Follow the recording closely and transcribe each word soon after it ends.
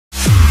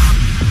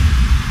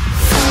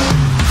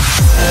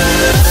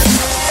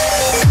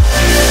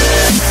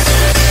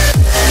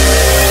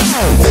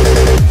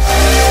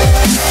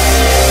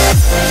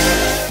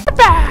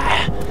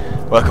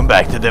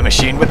the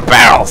machine with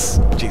barrels!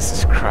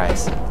 Jesus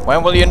Christ.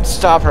 When will you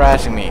stop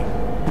harassing me?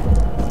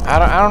 I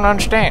don't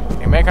understand.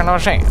 You're making no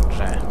sense.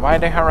 Why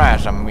they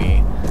harass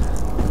me?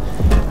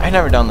 I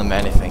never done them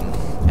anything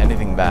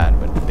bad,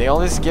 but they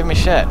always give me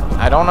shit.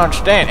 I don't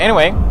understand.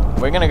 Anyway,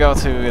 we're gonna go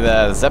to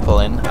the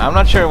Zeppelin. I'm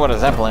not sure what a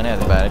Zeppelin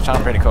is, but it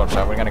sounds pretty cool,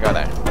 so we're gonna go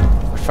there.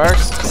 But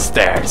first,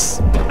 stairs.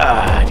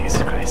 Ah,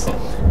 Jesus Christ.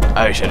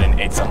 I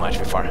shouldn't ate so much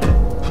before.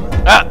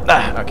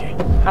 Okay.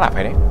 Hello,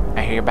 Petty.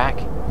 I hear you're back.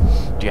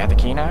 Do you have the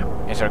key now?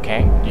 Is it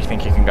okay? Do you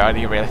think you can go? Do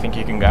you really think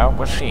you can go?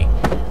 We'll see.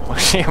 We'll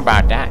see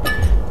about that.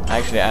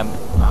 Actually, I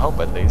hope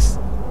at least.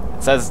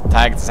 It says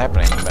tagged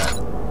Zeppelin, but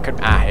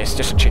it's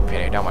just a cheap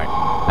pity, don't worry.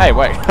 Hey,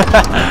 wait.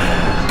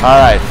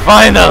 Alright,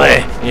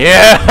 finally!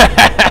 Yeah!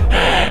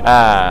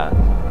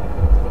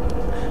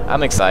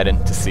 I'm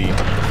excited to see what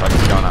the fuck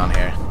is going on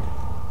here.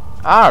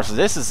 Oh, so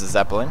this is a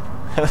Zeppelin.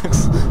 It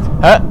looks...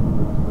 What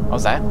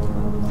was that?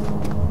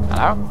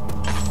 Hello?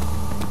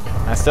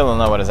 I still don't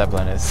know what a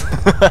Zeppelin is.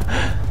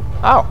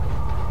 Oh!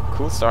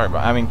 Cool story, bro.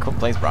 I mean, cool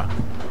place, bro.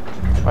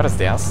 What is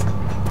this?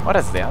 What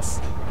is this?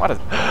 What is...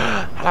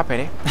 Hello,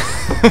 Petty.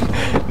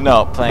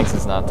 No, Planks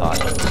is not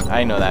talking.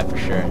 I know that for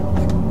sure.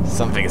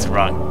 Something is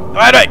wrong.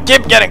 Why do I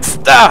keep getting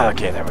stuck?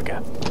 Okay, there we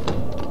go.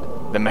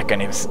 The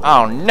mechanism.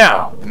 Oh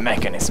no! The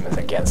mechanism is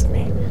against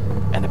me.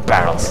 And the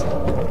barrels.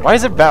 Why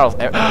is it barrels?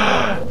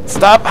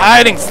 Stop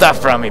hiding stuff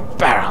from me,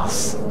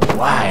 barrels.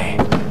 Why?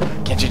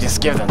 Can't you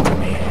just give them to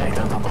me? I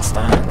don't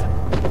understand.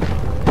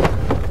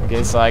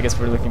 Okay, so I guess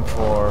we're looking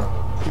for...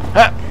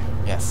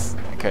 Yes,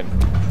 I could.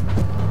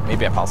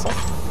 Maybe a puzzle.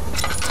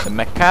 The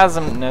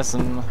mechanism is the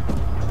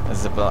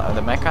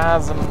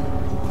mechanism.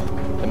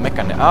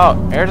 Oh,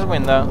 here's a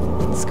window.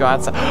 Let's go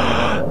outside.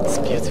 It's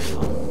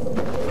beautiful.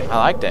 I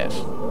like that.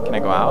 Can I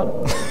go out?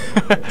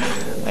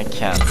 I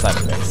can't. Sad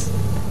face.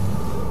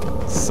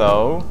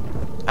 So,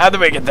 how do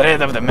we get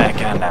rid of the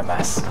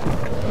mechanisms?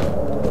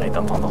 I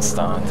don't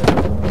understand.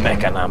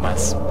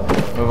 Mechanisms.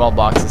 Move all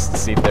boxes to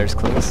see if there's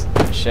clues.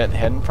 Shit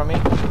hidden from me?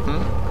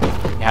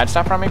 You had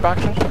stuff from me,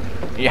 boxers?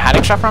 You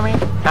hiding stuff from me?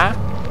 Huh?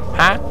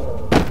 Huh?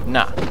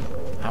 Nah.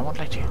 I won't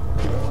let you.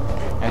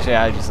 Actually,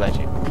 I just let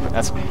you.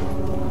 That's...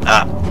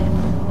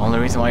 Only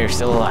reason why you're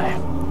still alive.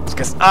 It's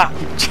because...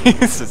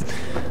 Jesus!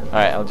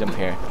 Alright, I'll jump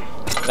here.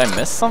 Did I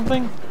miss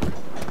something?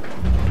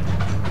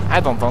 I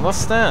don't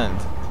understand.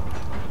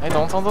 I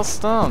don't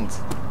understand.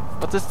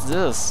 What is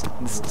this?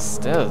 This is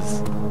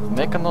this.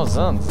 Make no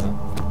sense.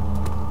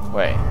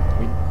 Wait.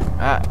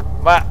 What?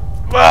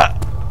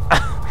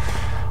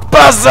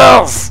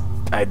 Puzzles!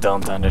 I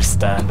don't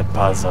understand the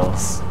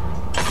puzzles.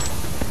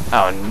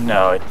 Oh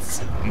no,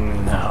 it's...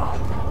 No.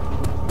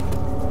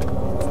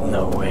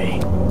 No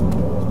way.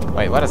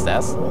 Wait, what is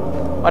this?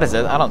 What is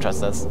this? I don't trust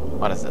this.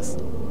 What is this?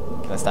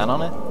 Can I stand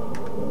on it?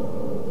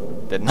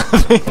 Did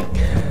nothing.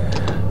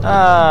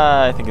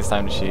 I think it's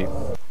time to cheat.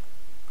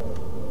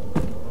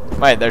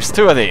 Wait, there's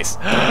two of these.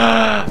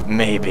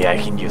 Maybe I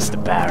can use the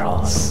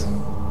barrels.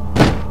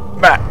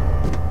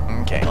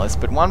 Okay, let's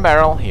put one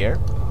barrel here.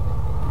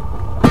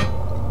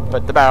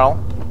 Put the barrel.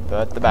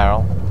 Put the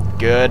barrel.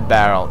 Good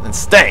barrel. And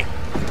stay!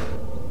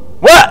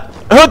 What?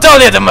 Who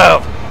told you to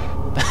move?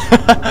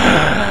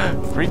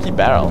 Freaky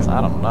barrels,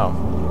 I don't know.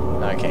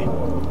 Okay.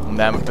 And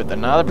then we put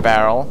another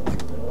barrel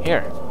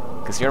here.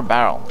 Because you're a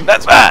barrel.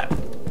 That's right!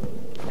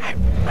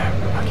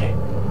 Okay.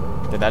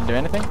 Did that do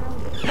anything?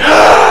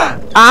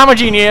 I'm a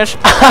genius!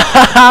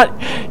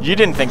 You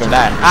didn't think of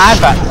that. I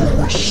thought...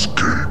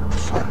 Escape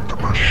from the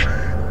machine.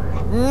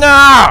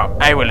 No!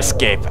 I will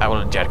escape. I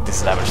will eject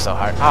this lever so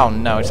hard. Oh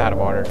no, it's out of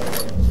order.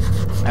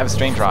 I have a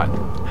strange rod.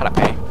 How to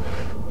pay?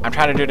 I'm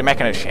trying to do the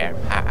mechanism here.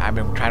 I've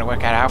been trying to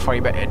work it out for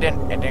you, but it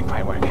didn't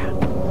quite work out.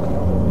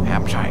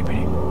 I'm sorry,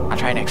 buddy. I'll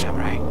try next time,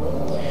 right?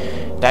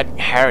 That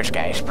Harris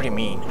guy is pretty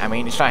mean. I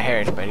mean, it's not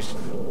Harris, but it's...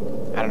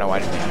 I don't know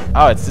what it's mean.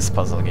 Oh, it's this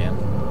puzzle again.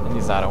 And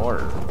he's out of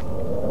order.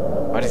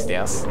 What is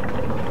this?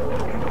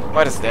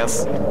 What is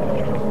this?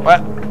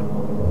 What?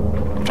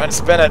 I'm trying to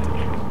spin it.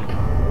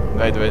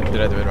 Did I do it?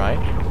 Did I do it right?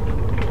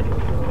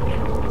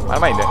 What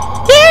am I doing?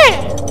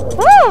 Yeah!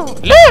 Woo!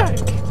 Look!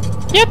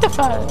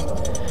 Beautiful!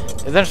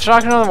 Is there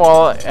instruction on the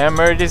wall?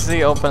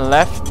 Emergency open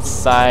left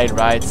side,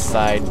 right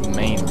side,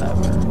 main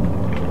lever.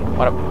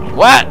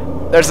 What?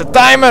 There's a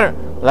timer!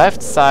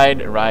 Left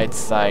side, right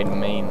side,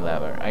 main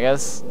lever. I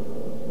guess...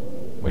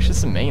 Which is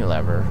the main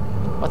lever?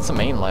 What's the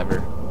main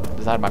lever?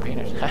 Beside my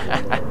penis.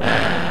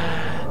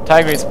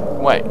 Tag reads...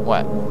 Wait,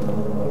 what?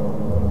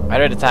 I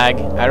read the tag.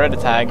 I read the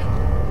tag.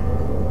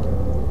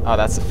 Oh,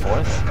 that's the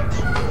fourth?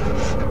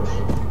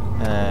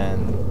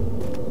 And...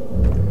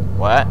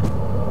 What? I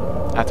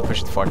have to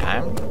push it 4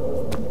 times?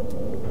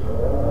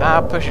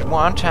 I'll push it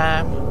 1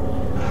 time.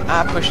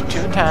 I'll push it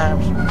 2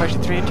 times. Push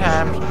it 3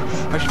 times.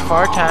 Push it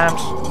 4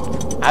 times.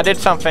 I did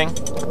something.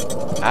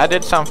 I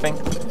did something.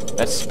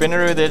 Let's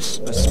spinaroo this.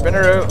 Let's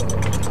spinaroo.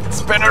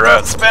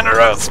 Spinaroo,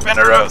 spinaroo,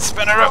 spinaroo,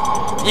 spinaroo.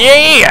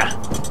 Yeah!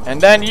 And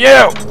then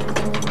you!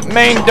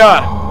 Main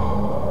door.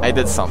 I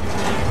did something.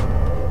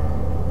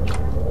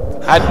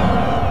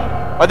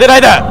 What did I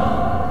do?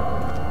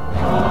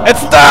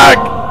 It's stuck!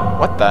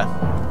 What the?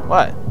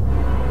 What?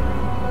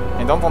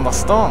 I don't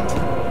understand.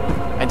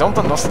 I don't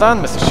understand,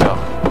 Mr. Shaw.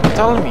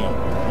 Tell me.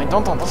 I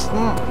don't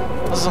understand.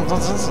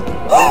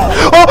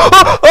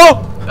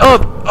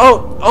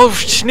 Oh,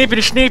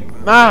 snippity sneep.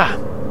 Ah,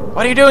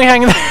 what are you doing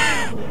hanging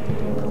there?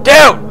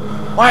 Dude!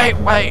 Why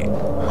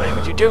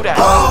would you do that?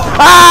 Ow!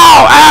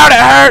 Ow,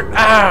 that hurt!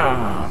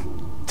 Ow!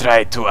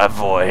 Try to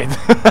avoid.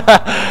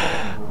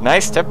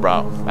 Nice tip,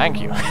 bro.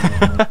 Thank you.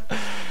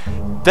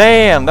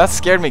 Damn, that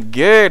scared me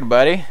good,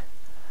 buddy.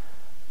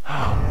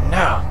 Oh,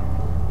 no.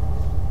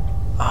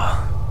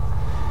 Oh.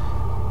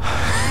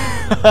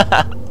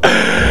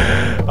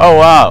 Oh,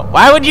 wow.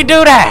 Why would you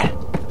do that?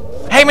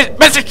 Hey,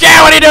 Mr.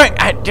 Chow, what are you doing?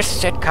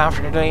 Just sit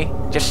comfortably.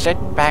 Just sit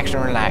back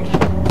and relax.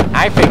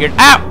 I figured.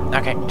 Ow!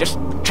 Okay, just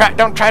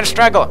don't try to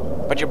struggle.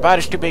 But your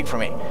body's too big for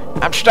me.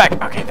 I'm stuck.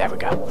 Okay, there we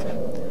go.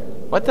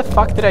 What the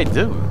fuck did I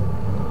do?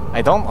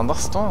 I don't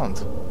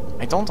understand.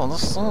 I don't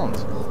understand.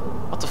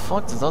 What the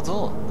fuck did I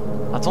do?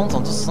 I don't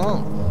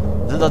understand.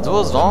 Did I do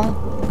it wrong?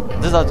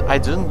 I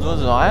didn't do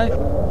it right?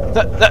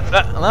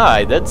 No,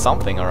 I did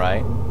something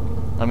alright.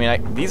 I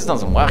mean, these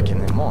doesn't work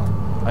anymore.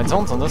 I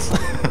don't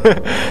understand.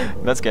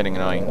 That's getting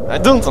annoying. I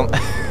don't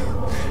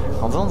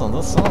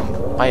understand.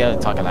 Why are you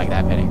talking like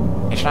that, Penny?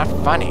 It's not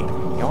funny.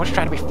 You always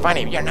try to be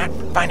funny, but you're not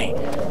funny.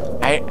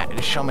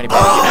 There's so many bad.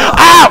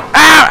 Ow! Ow!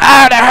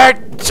 Ow! That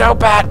hurt so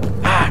bad.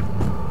 Ah!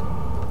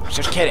 I was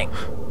just kidding.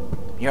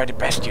 You're the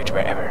best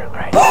YouTuber ever.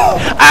 Alright.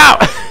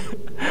 Ow!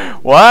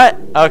 What?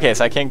 Okay,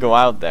 so I can't go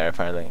out there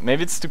apparently.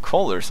 Maybe it's too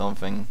cold or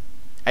something.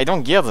 I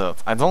don't get it.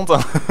 I don't.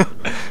 I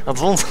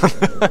don't.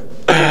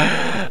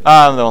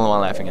 I'm the only one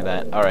laughing at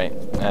that. Alright.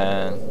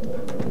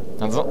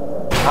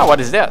 Oh, what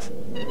is this?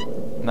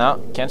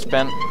 No, can't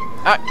spin.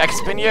 Ah, I can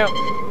spin you.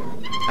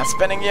 I'm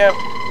spinning you.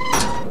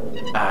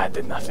 Ah, I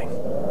did nothing.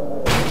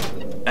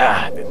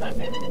 Ah, I did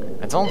nothing.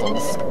 I don't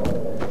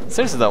understand.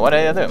 Seriously though, what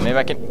did I do? Maybe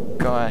I can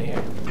go out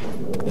here.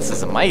 This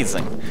is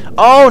amazing.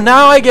 Oh,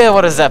 now I get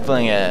what a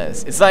Zeppelin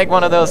is. It's like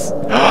one of those.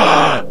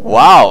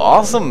 Wow,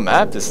 awesome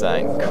map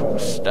design. Cool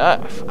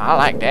stuff. I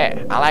like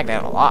that. I like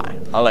that a lot.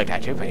 I like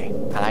that too, buddy.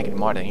 I like it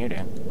more than you do.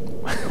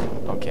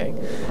 Okay.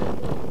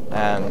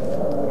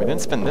 We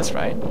didn't spin this,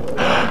 right?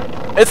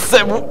 It's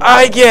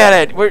I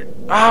get it.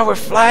 We're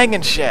flying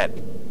and shit.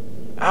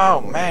 Oh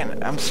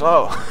man, I'm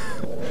slow.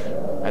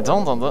 I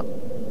don't know.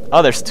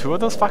 Oh, there's two of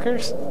those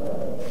fuckers.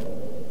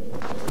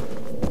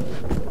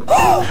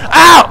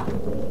 Ow!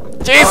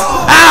 Jeez!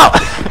 Ow!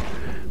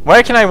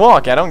 Where can I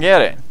walk? I don't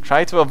get it.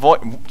 Try to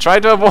avoid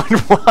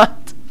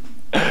what?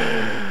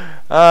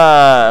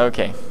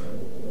 Okay.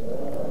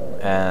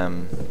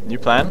 New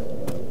plan?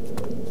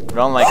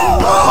 Run like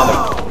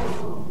mother.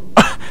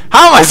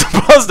 How am I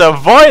supposed to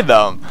avoid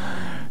them?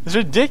 It's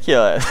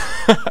ridiculous.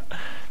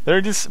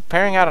 They're just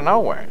appearing out of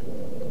nowhere.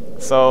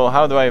 So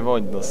how do I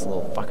avoid those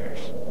little fuckers?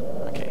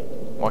 Okay,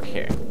 walk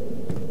here.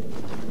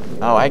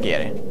 Oh, I get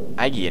it.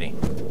 I get it.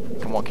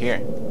 Can walk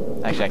here.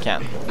 Actually, I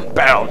can't.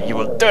 Barrel, you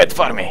will do it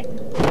for me.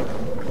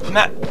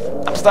 Nah,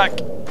 I'm stuck.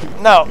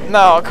 No,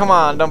 no, come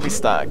on, don't be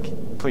stuck.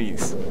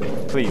 Please,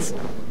 please,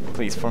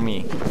 please, for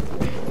me.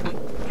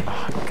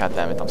 Oh, God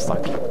damn it, I'm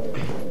stuck.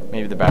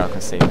 Maybe the barrel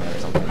can save me or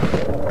something.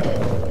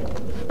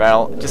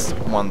 Barrel, just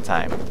one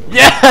time.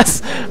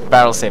 Yes!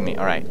 Barrel save me.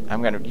 Alright,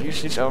 I'm gonna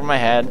use this over my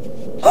head.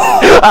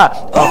 Ah!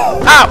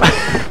 Oh! Ow!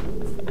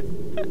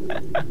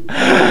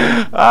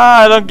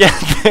 Ah, I don't get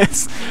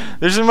this.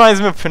 This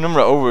reminds me of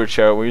Penumbra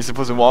Overture, where you're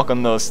supposed to walk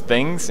on those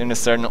things in a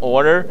certain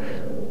order.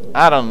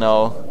 I don't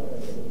know.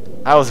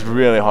 I was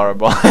really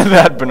horrible at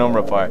that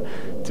Penumbra part,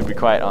 to be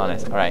quite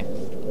honest. Alright.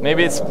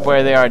 Maybe it's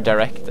where they are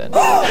directed.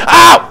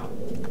 Ow!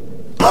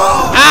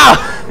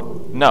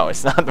 Ow! No,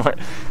 it's not where...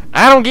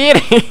 I don't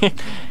get it!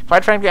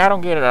 Quite frankly, I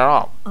don't get it at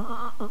all.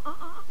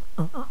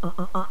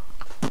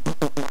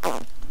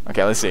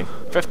 Okay, let's see.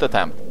 5th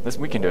attempt.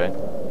 We can do it.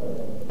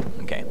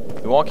 Okay.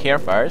 We walk here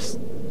first.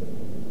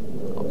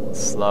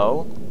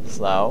 Slow.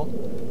 Slow.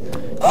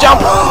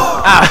 Jump!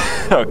 Ah!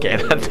 Okay,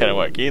 that didn't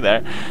work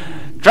either.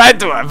 Try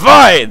to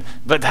avoid!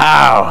 But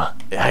how?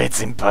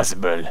 It's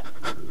impossible.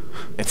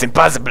 It's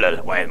impossible!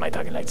 Why am I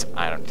talking like so?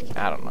 I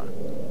don't know.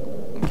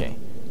 Okay.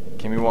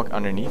 Can we walk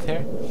underneath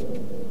here?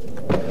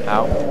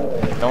 Ow.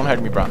 Don't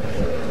hurt me, bro.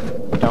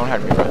 Don't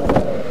hurt me, bro.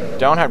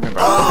 Don't hurt me,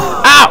 bro.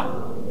 Ow!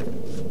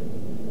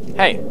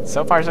 Hey,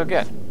 so far so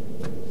good.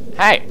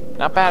 Hey,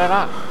 not bad at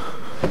all.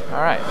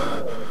 Alright.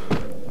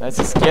 Let's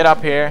just get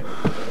up here.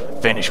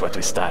 Finish what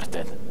we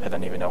started. I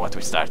don't even know what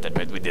we started,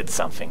 but we did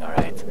something,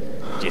 alright?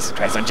 Jesus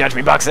Christ, don't judge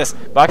me, boxes!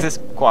 Boxes,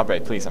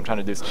 cooperate, please. I'm trying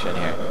to do some shit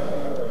here.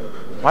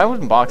 Why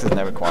wouldn't boxes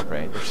never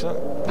cooperate? They're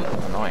so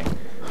annoying.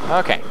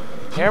 Okay,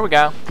 here we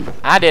go.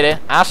 I did it.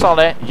 I solved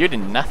it. You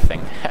did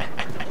nothing.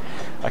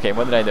 Okay,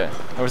 what did I do?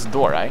 There was a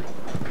door, right?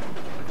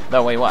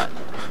 No, wait, what?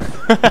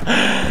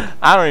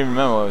 I don't even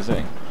remember what I was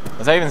doing.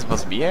 Was I even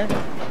supposed to be here?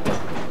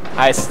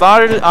 I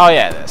started... Oh,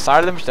 yeah.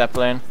 Started the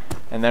Zeppelin,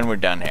 and then we're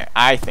done here.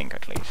 I think,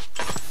 at least.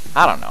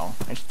 I don't know.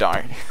 It's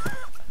dark.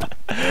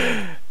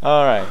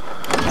 Alright.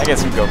 I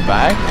guess we go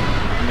back.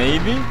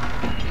 Maybe?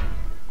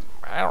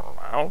 I don't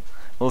know.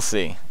 We'll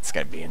see. It's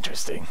gonna be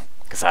interesting.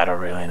 Because I don't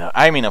really know.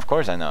 I mean, of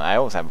course I know. I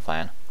always have a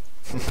plan.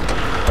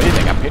 What do you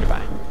think? I'm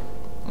PewDiePie.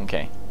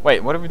 Okay.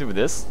 Wait, what do we do with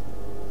this?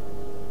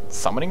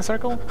 Summoning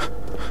circle?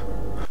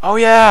 Oh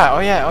yeah! Oh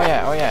yeah! Oh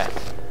yeah! Oh yeah!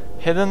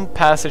 Hidden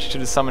passage to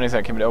the summoning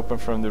circle can be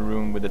opened from the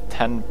room with the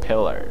 10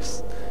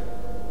 pillars.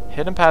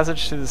 Hidden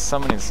passage to the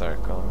summoning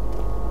circle.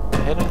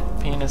 Hidden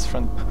penis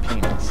from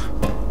penis.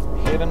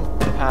 Hidden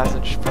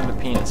passage from the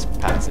penis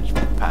passage.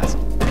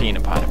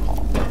 Peanut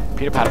patapole.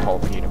 Peter patapole.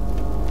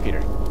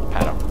 Peter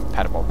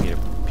patapole.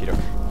 Peter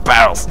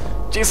barrels.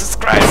 Jesus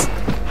Christ!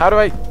 How do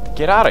I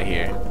get out of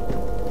here?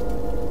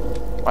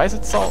 Why is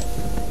it so?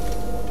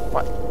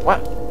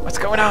 What's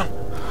going on?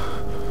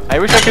 I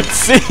wish I could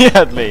see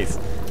at least.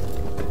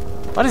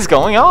 What is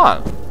going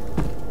on?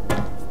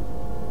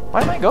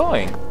 Where am I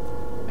going?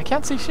 I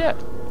can't see shit.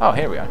 Oh,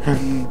 here we are.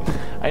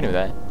 I knew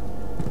that.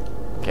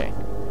 Okay.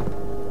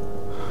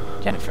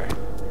 Jennifer,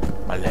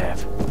 my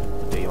love,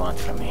 what do you want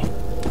from me?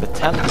 The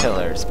 10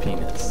 pillars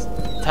penis.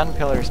 10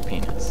 pillars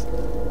penis.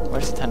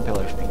 Where's the 10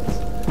 pillars penis?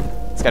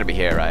 It's gotta be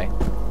here, right?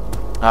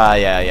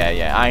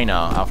 Yeah. I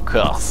know. Of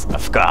course,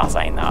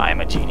 I know. I'm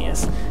a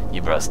genius.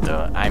 You bros do.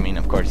 I mean,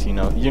 of course, you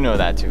know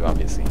that too,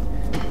 obviously.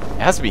 It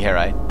has to be here,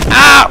 right?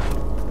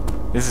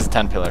 Ow! This is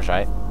 10 pillars,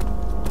 right?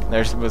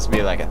 There's supposed to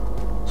be like a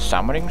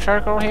summoning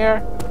circle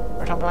here,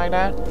 or something like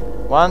that.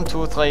 1,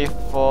 2, 3,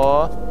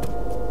 4.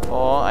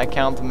 I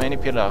count many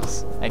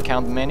pillars. I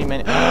count many.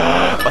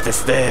 What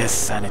is this?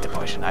 Sanity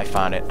potion. I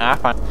found it.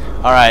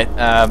 Alright,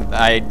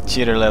 I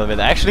cheated a little bit.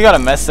 I actually got a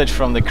message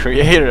from the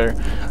creator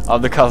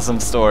of the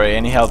custom story,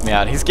 and he helped me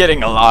out. He's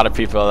getting a lot of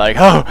people like,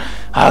 oh,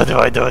 how do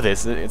I do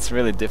this? It's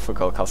really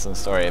difficult custom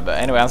story. But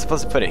anyway, I'm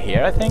supposed to put it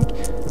here, I think.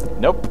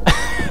 Nope.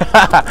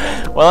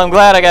 Well, I'm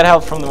glad I got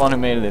help from the one who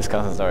made this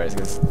custom stories,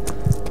 because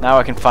now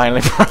I can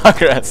finally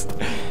progress.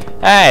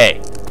 Hey,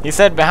 he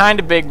said behind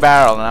the big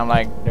barrel, and I'm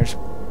like,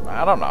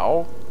 I don't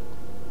know.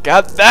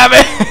 God damn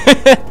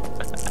it!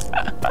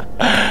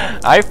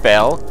 I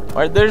fell.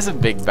 There's a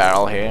big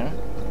barrel here.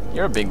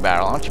 You're a big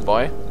barrel, aren't you,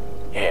 boy?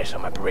 Yes,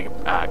 I'm a big.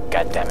 God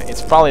damn it!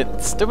 It's probably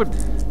stupid.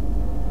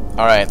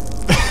 All right.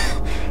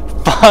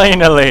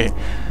 Finally.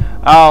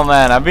 Oh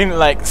man, I've been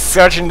like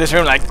searching this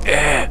room, like,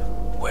 where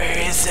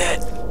is it?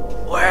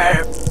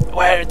 Where?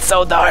 It's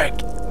so dark.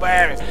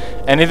 Where?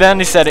 And then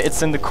he said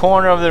it's in the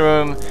corner of the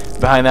room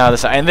behind the other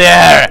side. And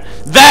there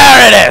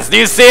it is. Do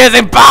you see? It's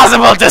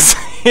impossible to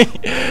see.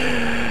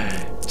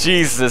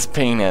 Jesus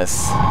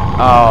penis.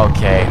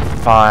 Okay,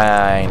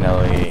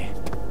 finally.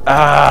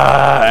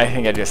 I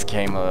think I just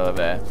came a little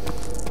bit.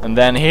 And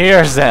then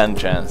here's the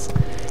entrance.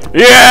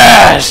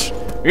 Yes!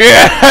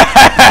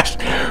 Yes!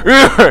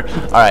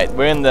 Alright,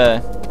 we're in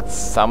the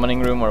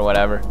summoning room or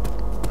whatever.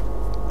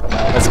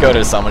 Let's go to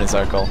the summoning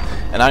circle.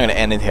 And I'm gonna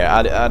end it here.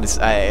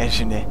 I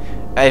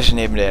shouldn't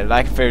even do it.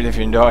 Like and favorite if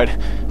you enjoyed.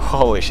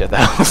 Holy shit,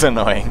 that was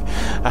annoying.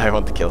 I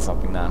want to kill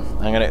something now.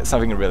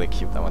 Something really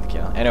cute I want to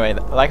kill. Anyway,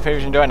 like and favorite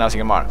if you enjoyed, and I'll see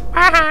you tomorrow.